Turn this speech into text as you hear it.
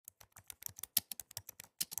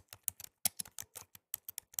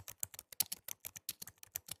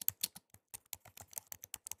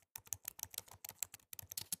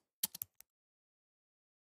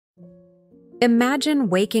Imagine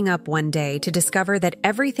waking up one day to discover that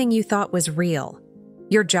everything you thought was real,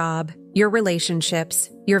 your job, your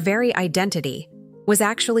relationships, your very identity, was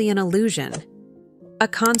actually an illusion. A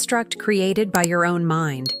construct created by your own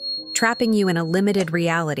mind, trapping you in a limited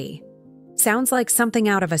reality. Sounds like something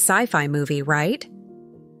out of a sci-fi movie, right?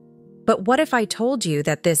 But what if I told you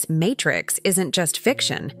that this matrix isn't just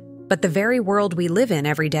fiction, but the very world we live in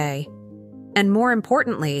every day? And more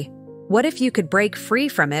importantly, what if you could break free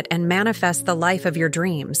from it and manifest the life of your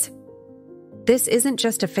dreams? This isn't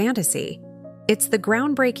just a fantasy. It's the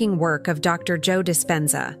groundbreaking work of Dr. Joe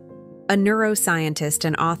Dispenza, a neuroscientist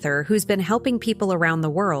and author who's been helping people around the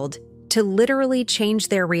world to literally change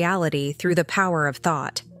their reality through the power of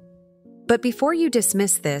thought. But before you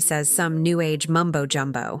dismiss this as some new age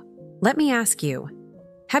mumbo-jumbo, let me ask you,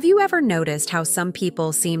 have you ever noticed how some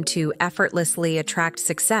people seem to effortlessly attract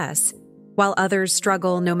success, while others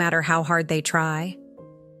struggle no matter how hard they try?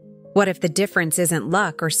 What if the difference isn't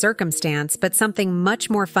luck or circumstance, but something much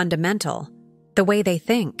more fundamental, the way they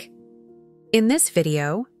think? In this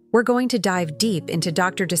video, we're going to dive deep into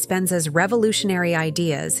Dr. Dispenza's revolutionary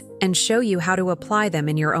ideas and show you how to apply them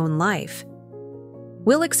in your own life.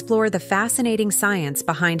 We'll explore the fascinating science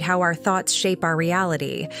behind how our thoughts shape our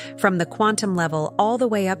reality, from the quantum level all the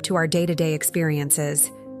way up to our day-to-day experiences.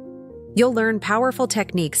 You'll learn powerful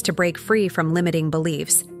techniques to break free from limiting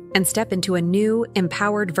beliefs and step into a new,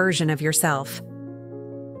 empowered version of yourself.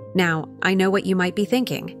 Now, I know what you might be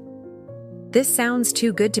thinking. This sounds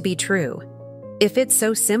too good to be true. If it's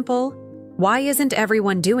so simple, why isn't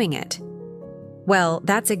everyone doing it? Well,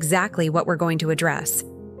 that's exactly what we're going to address.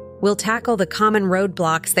 We'll tackle the common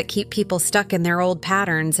roadblocks that keep people stuck in their old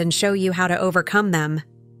patterns and show you how to overcome them.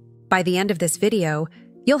 By the end of this video,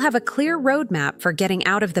 you'll have a clear roadmap for getting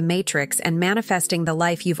out of the matrix and manifesting the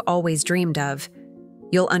life you've always dreamed of.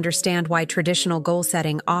 You'll understand why traditional goal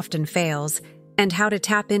setting often fails and how to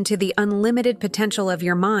tap into the unlimited potential of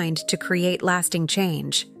your mind to create lasting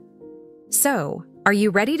change. So, are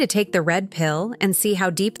you ready to take the red pill and see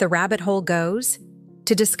how deep the rabbit hole goes?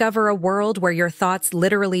 To discover a world where your thoughts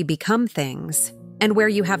literally become things and where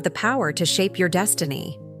you have the power to shape your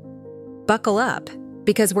destiny? Buckle up,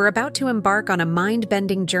 because we're about to embark on a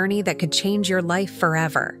mind-bending journey that could change your life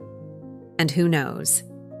forever. And who knows?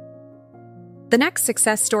 The next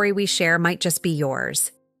success story we share might just be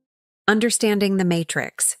yours. Understanding the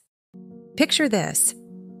matrix. Picture this.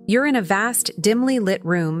 You're in a vast, dimly lit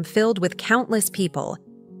room filled with countless people,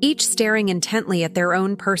 each staring intently at their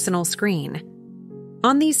own personal screen.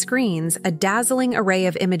 On these screens, a dazzling array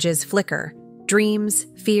of images flicker: dreams,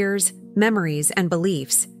 fears, memories, and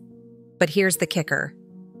beliefs. But here's the kicker.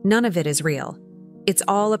 None of it is real. It's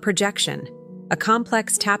all a projection, a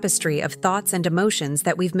complex tapestry of thoughts and emotions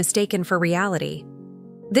that we've mistaken for reality.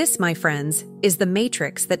 This, my friends, is the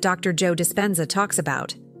matrix that Dr. Joe Dispenza talks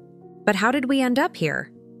about. But how did we end up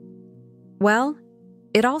here? Well,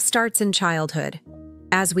 it all starts in childhood.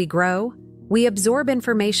 As we grow, we absorb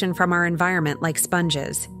information from our environment like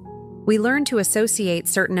sponges. We learn to associate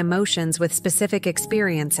certain emotions with specific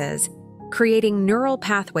experiences, creating neural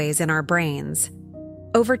pathways in our brains.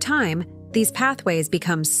 Over time, these pathways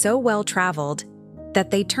become so well-traveled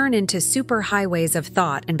that they turn into superhighways of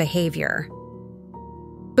thought and behavior.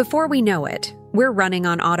 Before we know it, we're running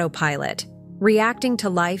on autopilot, reacting to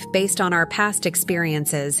life based on our past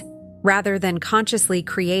experiences, rather than consciously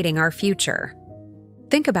creating our future.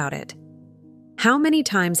 Think about it. How many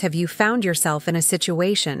times have you found yourself in a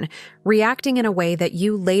situation reacting in a way that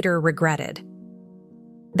you later regretted?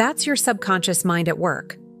 That's your subconscious mind at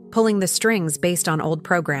work, pulling the strings based on old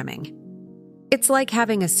programming. It's like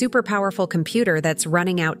having a super powerful computer that's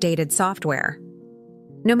running outdated software.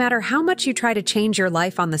 No matter how much you try to change your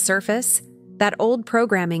life on the surface, that old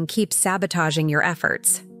programming keeps sabotaging your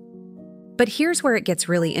efforts. But here's where it gets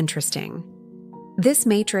really interesting. This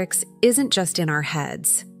matrix isn't just in our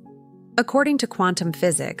heads. According to quantum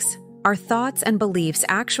physics, our thoughts and beliefs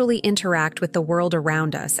actually interact with the world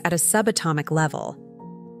around us at a subatomic level.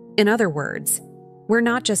 In other words, we're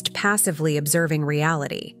not just passively observing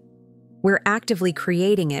reality. We're actively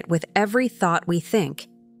creating it with every thought we think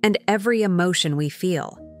and every emotion we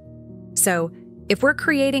feel. So, if we're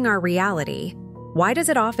creating our reality, why does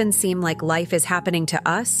it often seem like life is happening to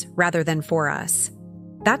us rather than for us?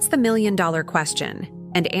 That's the million-dollar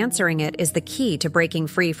question, and answering it is the key to breaking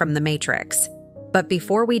free from the matrix. But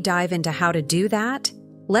before we dive into how to do that,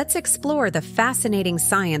 let's explore the fascinating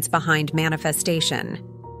science behind manifestation.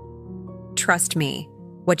 Trust me,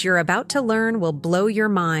 what you're about to learn will blow your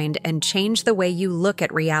mind and change the way you look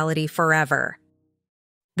at reality forever.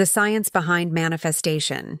 The science behind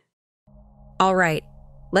manifestation. All right,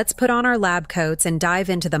 let's put on our lab coats and dive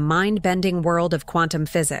into the mind-bending world of quantum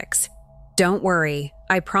physics. Don't worry,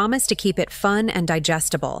 I promise to keep it fun and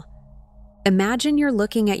digestible. Imagine you're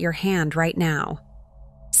looking at your hand right now.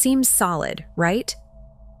 Seems solid, right?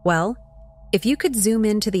 Well, if you could zoom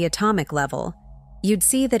into the atomic level, you'd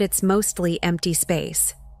see that it's mostly empty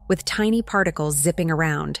space, with tiny particles zipping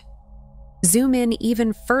around. Zoom in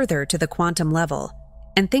even further to the quantum level,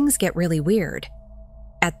 and things get really weird.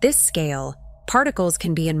 At this scale, particles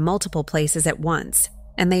can be in multiple places at once,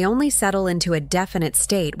 and they only settle into a definite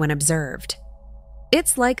state when observed.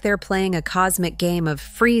 It's like they're playing a cosmic game of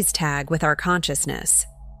freeze tag with our consciousness.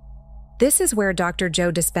 This is where Dr.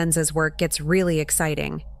 Joe Dispenza's work gets really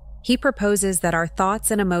exciting. He proposes that our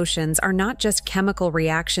thoughts and emotions are not just chemical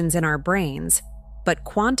reactions in our brains, but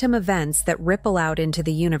quantum events that ripple out into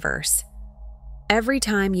the universe. Every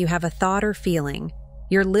time you have a thought or feeling,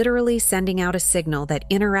 you're literally sending out a signal that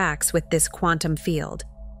interacts with this quantum field.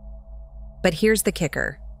 But here's the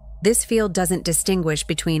kicker. This field doesn't distinguish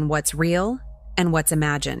between what's real and what's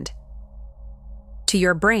imagined. To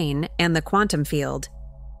your brain and the quantum field,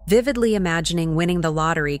 vividly imagining winning the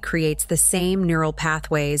lottery creates the same neural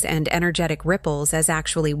pathways and energetic ripples as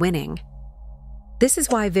actually winning. This is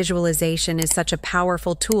why visualization is such a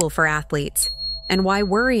powerful tool for athletes, and why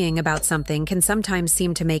worrying about something can sometimes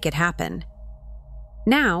seem to make it happen.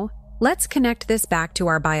 Now, let's connect this back to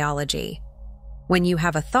our biology. When you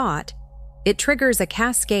have a thought, it triggers a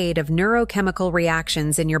cascade of neurochemical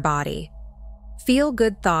reactions in your body.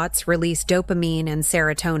 Feel-good thoughts release dopamine and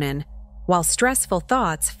serotonin, while stressful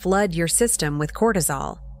thoughts flood your system with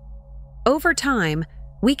cortisol. Over time,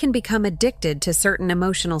 we can become addicted to certain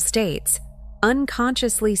emotional states,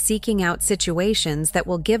 unconsciously seeking out situations that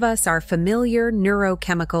will give us our familiar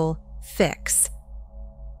neurochemical fix.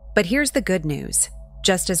 But here's the good news.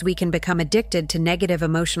 Just as we can become addicted to negative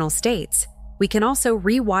emotional states, we can also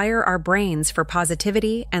rewire our brains for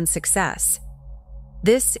positivity and success.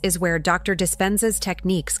 This is where Dr. Dispenza's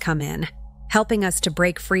techniques come in, helping us to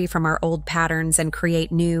break free from our old patterns and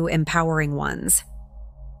create new, empowering ones.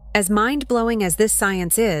 As mind-blowing as this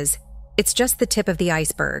science is, it's just the tip of the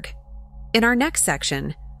iceberg. In our next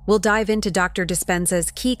section, we'll dive into Dr.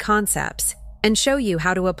 Dispenza's key concepts and show you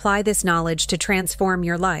how to apply this knowledge to transform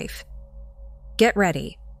your life. Get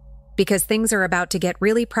ready, because things are about to get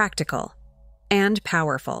really practical and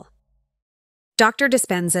powerful. Dr.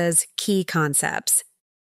 Dispenza's key concepts.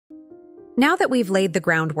 Now that we've laid the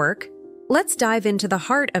groundwork, let's dive into the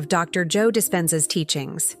heart of Dr. Joe Dispenza's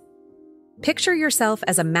teachings. Picture yourself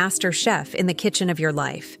as a master chef in the kitchen of your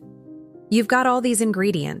life. You've got all these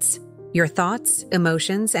ingredients, your thoughts,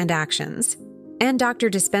 emotions, and actions, and Dr.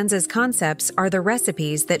 Dispenza's concepts are the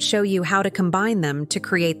recipes that show you how to combine them to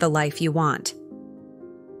create the life you want.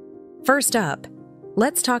 First up,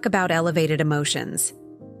 let's talk about elevated emotions.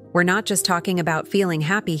 We're not just talking about feeling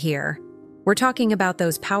happy here. We're talking about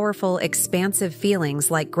those powerful, expansive feelings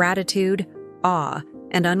like gratitude, awe,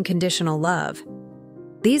 and unconditional love.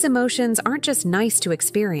 These emotions aren't just nice to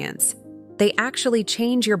experience. They actually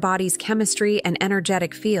change your body's chemistry and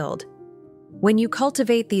energetic field. When you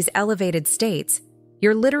cultivate these elevated states,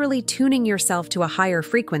 you're literally tuning yourself to a higher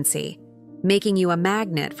frequency, making you a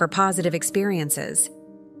magnet for positive experiences.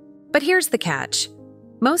 But here's the catch.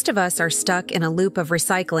 Most of us are stuck in a loop of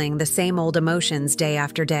recycling the same old emotions day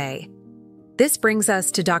after day. This brings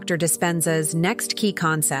us to Dr. Dispenza's next key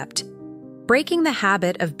concept, breaking the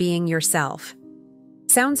habit of being yourself.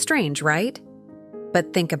 Sounds strange, right?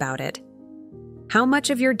 But think about it. How much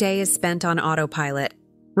of your day is spent on autopilot,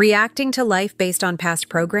 reacting to life based on past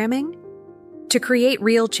programming? To create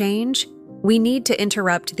real change, we need to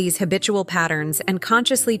interrupt these habitual patterns and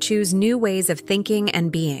consciously choose new ways of thinking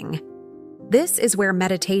and being. This is where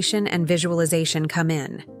meditation and visualization come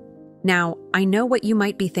in. Now, I know what you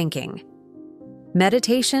might be thinking.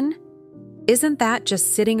 Meditation? Isn't that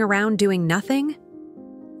just sitting around doing nothing?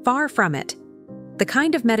 Far from it. The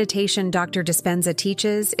kind of meditation Dr. Dispenza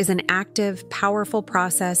teaches is an active, powerful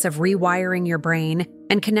process of rewiring your brain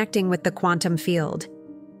and connecting with the quantum field.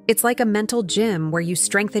 It's like a mental gym where you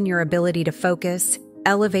strengthen your ability to focus,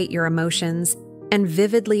 elevate your emotions, and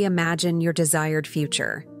vividly imagine your desired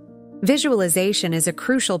future. Visualization is a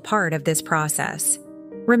crucial part of this process.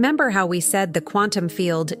 Remember how we said the quantum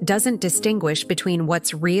field doesn't distinguish between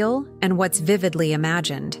what's real and what's vividly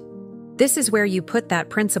imagined. This is where you put that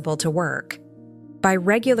principle to work. By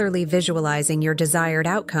regularly visualizing your desired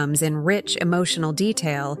outcomes in rich emotional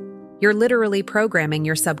detail, you're literally programming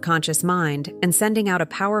your subconscious mind and sending out a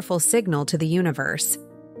powerful signal to the universe.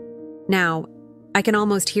 Now, I can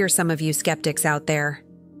almost hear some of you skeptics out there.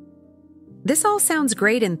 This all sounds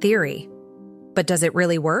great in theory, but does it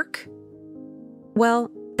really work?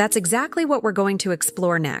 Well, That's exactly what we're going to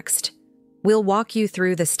explore next. We'll walk you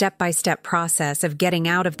through the step-by-step process of getting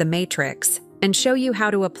out of the matrix and show you how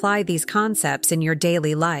to apply these concepts in your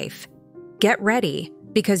daily life. Get ready,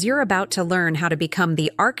 because you're about to learn how to become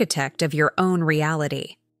the architect of your own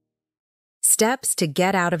reality. Steps to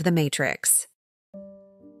get out of the matrix.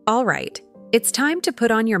 All right, it's time to put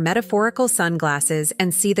on your metaphorical sunglasses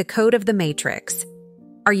and see the code of the matrix.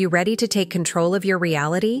 Are you ready to take control of your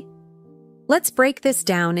reality? Let's break this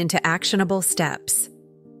down into actionable steps.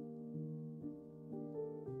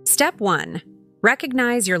 Step 1.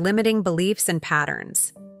 Recognize your limiting beliefs and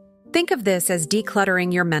patterns. Think of this as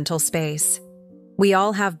decluttering your mental space. We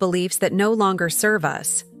all have beliefs that no longer serve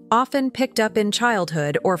us, often picked up in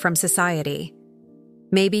childhood or from society.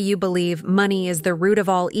 Maybe you believe money is the root of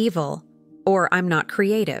all evil, or I'm not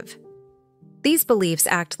creative. These beliefs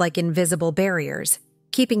act like invisible barriers,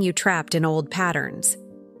 keeping you trapped in old patterns.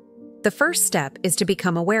 The first step is to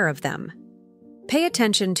become aware of them. Pay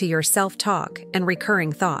attention to your self-talk and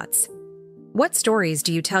recurring thoughts. What stories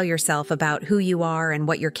do you tell yourself about who you are and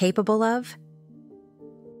what you're capable of?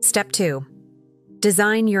 Step 2.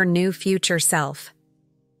 Design your new future self.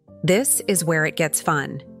 This is where it gets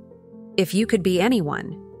fun. If you could be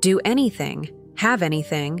anyone, do anything, have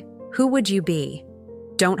anything, who would you be?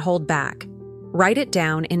 Don't hold back. Write it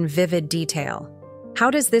down in vivid detail. How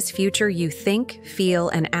does this future you think, feel,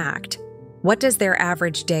 and act? What does their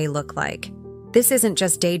average day look like? This isn't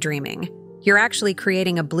just daydreaming. You're actually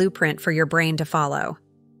creating a blueprint for your brain to follow.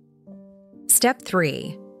 Step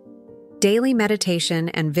 3. Daily meditation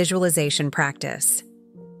and visualization practice.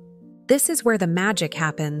 This is where the magic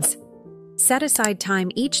happens. Set aside time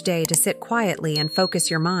each day to sit quietly and focus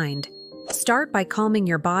your mind. Start by calming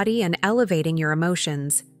your body and elevating your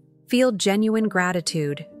emotions. Feel genuine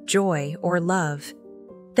gratitude, joy, or love.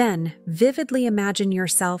 Then, vividly imagine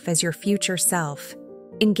yourself as your future self.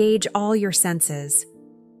 Engage all your senses.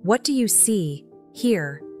 What do you see,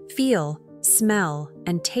 hear, feel, smell,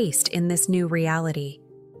 and taste in this new reality?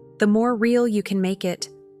 The more real you can make it,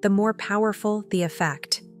 the more powerful the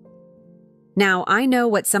effect. Now, I know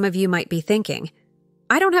what some of you might be thinking.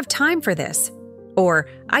 I don't have time for this. Or,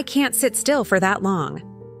 I can't sit still for that long.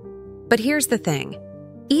 But here's the thing.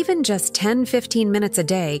 Even just 10-15 minutes a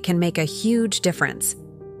day can make a huge difference.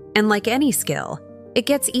 And like any skill, it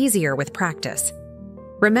gets easier with practice.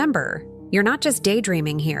 Remember, you're not just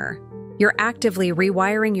daydreaming here. You're actively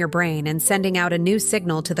rewiring your brain and sending out a new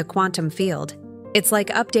signal to the quantum field. It's like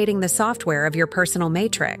updating the software of your personal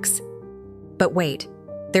matrix. But wait,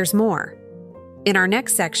 there's more. In our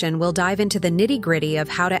next section, we'll dive into the nitty-gritty of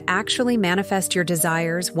how to actually manifest your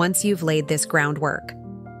desires once you've laid this groundwork.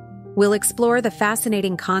 We'll explore the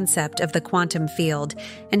fascinating concept of the quantum field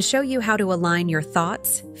and show you how to align your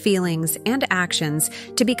thoughts, feelings, and actions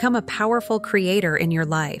to become a powerful creator in your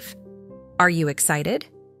life. Are you excited?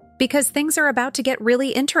 Because things are about to get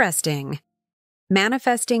really interesting.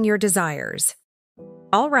 Manifesting your desires.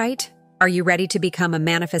 All right, are you ready to become a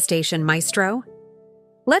manifestation maestro?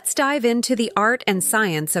 Let's dive into the art and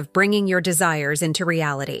science of bringing your desires into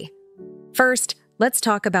reality. First, let's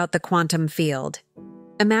talk about the quantum field.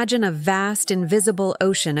 Imagine a vast, invisible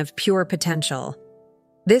ocean of pure potential.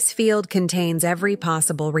 This field contains every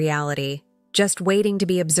possible reality, just waiting to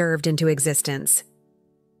be observed into existence.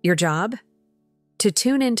 Your job? To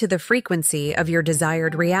tune into the frequency of your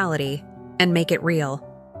desired reality and make it real.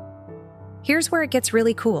 Here's where it gets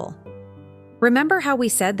really cool. Remember how we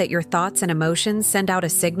said that your thoughts and emotions send out a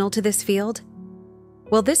signal to this field?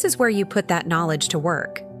 Well, this is where you put that knowledge to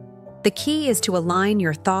work. The key is to align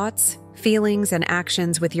your thoughts, feelings, and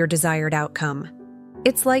actions with your desired outcome.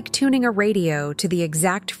 It's like tuning a radio to the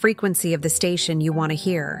exact frequency of the station you want to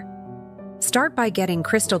hear. Start by getting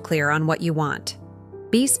crystal clear on what you want.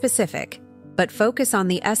 Be specific, but focus on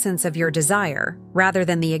the essence of your desire rather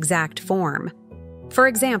than the exact form. For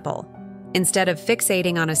example, instead of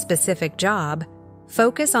fixating on a specific job,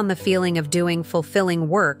 focus on the feeling of doing fulfilling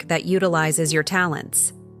work that utilizes your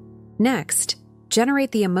talents. Next,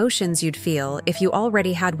 generate the emotions you'd feel if you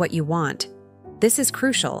already had what you want. This is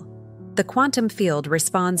crucial. The quantum field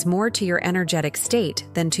responds more to your energetic state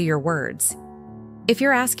than to your words. If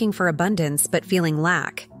you're asking for abundance but feeling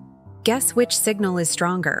lack, guess which signal is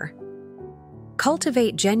stronger?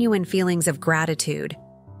 Cultivate genuine feelings of gratitude,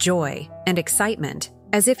 joy, and excitement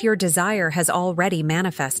as if your desire has already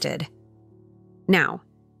manifested. Now,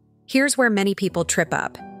 here's where many people trip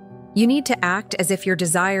up. You need to act as if your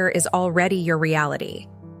desire is already your reality.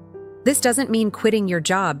 This doesn't mean quitting your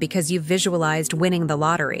job because you've visualized winning the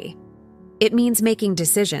lottery. It means making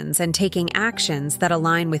decisions and taking actions that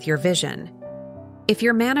align with your vision. If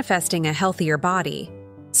you're manifesting a healthier body,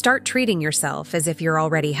 Start treating yourself as if you're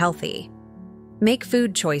already healthy. Make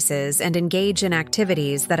food choices and engage in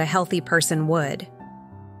activities that a healthy person would.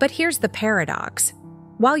 But here's the paradox.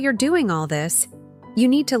 While you're doing all this, you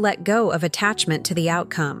need to let go of attachment to the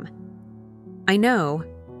outcome. I know,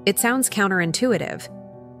 it sounds counterintuitive,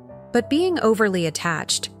 but being overly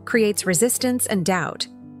attached creates resistance and doubt,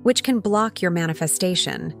 which can block your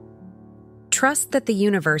manifestation. Trust that the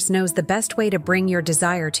universe knows the best way to bring your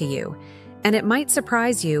desire to you, and it might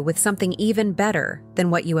surprise you with something even better than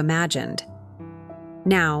what you imagined.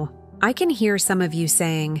 Now, I can hear some of you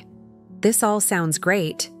saying, "This all sounds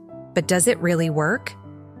great, but does it really work?"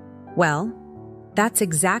 Well, that's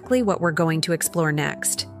exactly what we're going to explore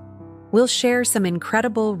next. We'll share some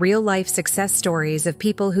incredible real-life success stories of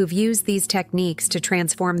people who've used these techniques to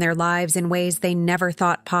transform their lives in ways they never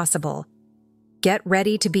thought possible. Get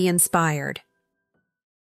ready to be inspired.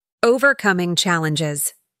 Overcoming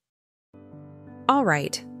challenges. All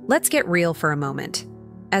right, let's get real for a moment.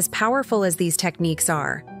 As powerful as these techniques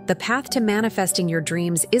are, the path to manifesting your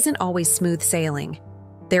dreams isn't always smooth sailing.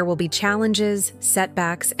 There will be challenges,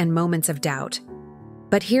 setbacks, and moments of doubt.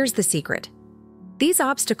 But here's the secret. These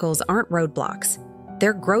obstacles aren't roadblocks.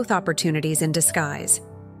 They're growth opportunities in disguise.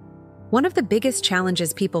 One of the biggest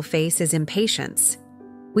challenges people face is impatience.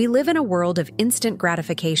 We live in a world of instant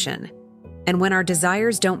gratification, and when our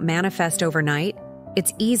desires don't manifest overnight,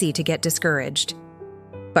 it's easy to get discouraged.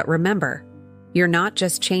 But remember, you're not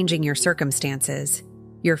just changing your circumstances.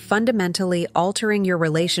 You're fundamentally altering your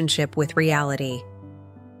relationship with reality.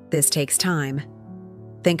 This takes time.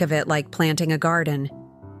 Think of it like planting a garden.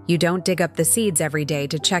 You don't dig up the seeds every day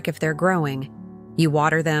to check if they're growing. You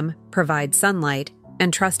water them, provide sunlight,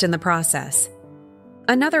 and trust in the process.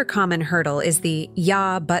 Another common hurdle is the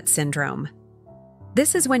 "yeah, but" syndrome.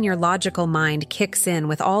 This is when your logical mind kicks in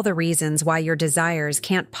with all the reasons why your desires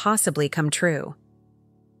can't possibly come true.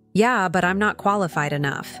 "Yeah, but I'm not qualified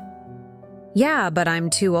enough." "Yeah, but I'm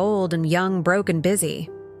too old and young, broke, and busy."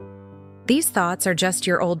 These thoughts are just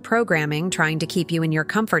your old programming trying to keep you in your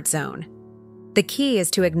comfort zone. The key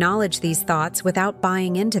is to acknowledge these thoughts without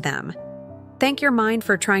buying into them. Thank your mind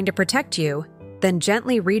for trying to protect you, then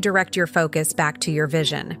gently redirect your focus back to your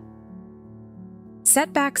vision.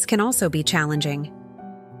 Setbacks can also be challenging.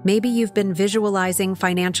 Maybe you've been visualizing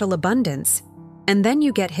financial abundance, and then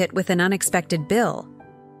you get hit with an unexpected bill.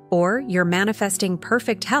 Or you're manifesting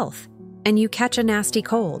perfect health, and you catch a nasty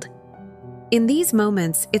cold. In these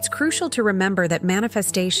moments, it's crucial to remember that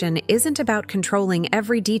manifestation isn't about controlling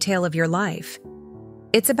every detail of your life.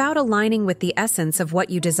 It's about aligning with the essence of what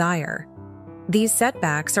you desire. These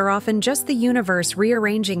setbacks are often just the universe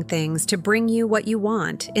rearranging things to bring you what you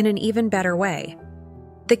want in an even better way.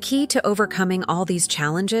 The key to overcoming all these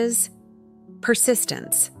challenges?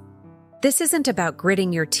 Persistence. This isn't about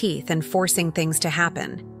gritting your teeth and forcing things to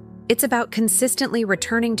happen. It's about consistently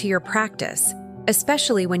returning to your practice,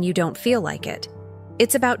 especially when you don't feel like it.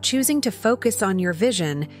 It's about choosing to focus on your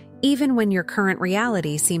vision even when your current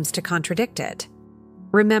reality seems to contradict it.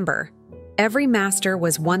 Remember, every master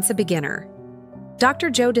was once a beginner. Dr.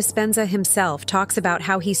 Joe Dispenza himself talks about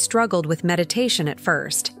how he struggled with meditation at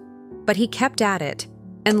first, but he kept at it,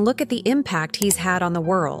 and look at the impact he's had on the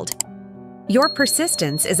world. Your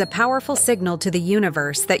persistence is a powerful signal to the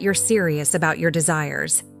universe that you're serious about your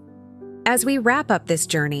desires. As we wrap up this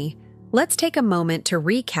journey, let's take a moment to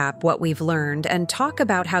recap what we've learned and talk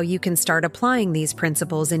about how you can start applying these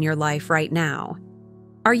principles in your life right now.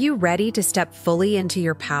 Are you ready to step fully into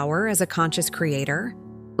your power as a conscious creator?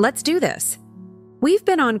 Let's do this. We've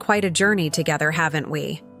been on quite a journey together, haven't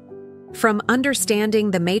we? From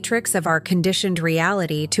understanding the matrix of our conditioned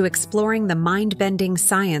reality to exploring the mind-bending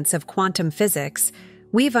science of quantum physics,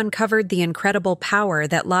 we've uncovered the incredible power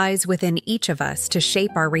that lies within each of us to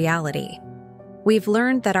shape our reality. We've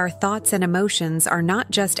learned that our thoughts and emotions are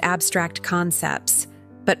not just abstract concepts,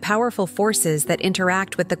 but powerful forces that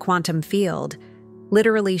interact with the quantum field,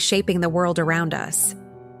 literally shaping the world around us.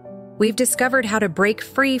 We've discovered how to break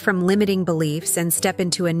free from limiting beliefs and step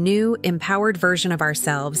into a new, empowered version of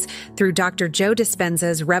ourselves through Dr. Joe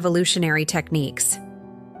Dispenza's revolutionary techniques.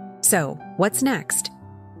 So, what's next?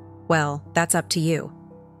 Well, that's up to you.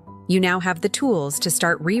 You now have the tools to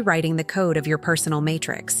start rewriting the code of your personal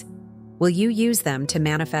matrix. Will you use them to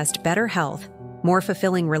manifest better health, more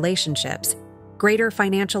fulfilling relationships, greater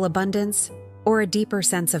financial abundance, or a deeper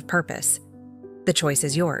sense of purpose? The choice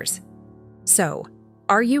is yours. So,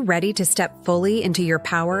 are you ready to step fully into your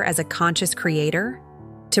power as a conscious creator?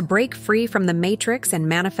 To break free from the matrix and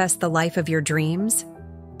manifest the life of your dreams?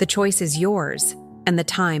 The choice is yours, and the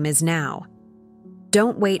time is now.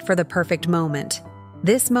 Don't wait for the perfect moment.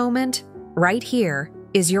 This moment, right here,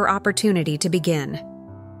 is your opportunity to begin.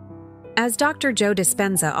 As Dr. Joe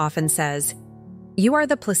Dispenza often says, you are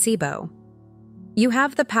the placebo. You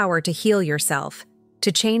have the power to heal yourself,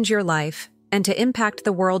 to change your life, and to impact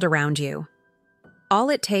the world around you. All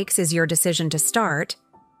it takes is your decision to start,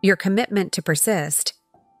 your commitment to persist,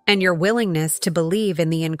 and your willingness to believe in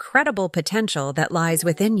the incredible potential that lies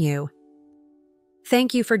within you.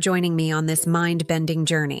 Thank you for joining me on this mind-bending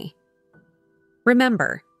journey.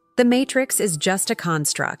 Remember, the Matrix is just a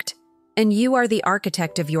construct, and you are the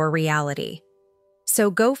architect of your reality.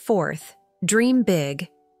 So go forth, dream big,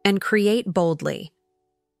 and create boldly.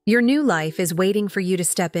 Your new life is waiting for you to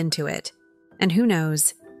step into it, and who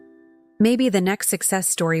knows, maybe the next success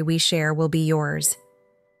story we share will be yours.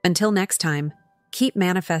 Until next time, keep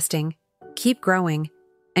manifesting, keep growing,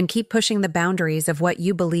 and keep pushing the boundaries of what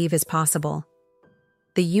you believe is possible.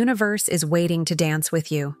 The universe is waiting to dance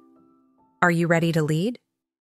with you. Are you ready to lead?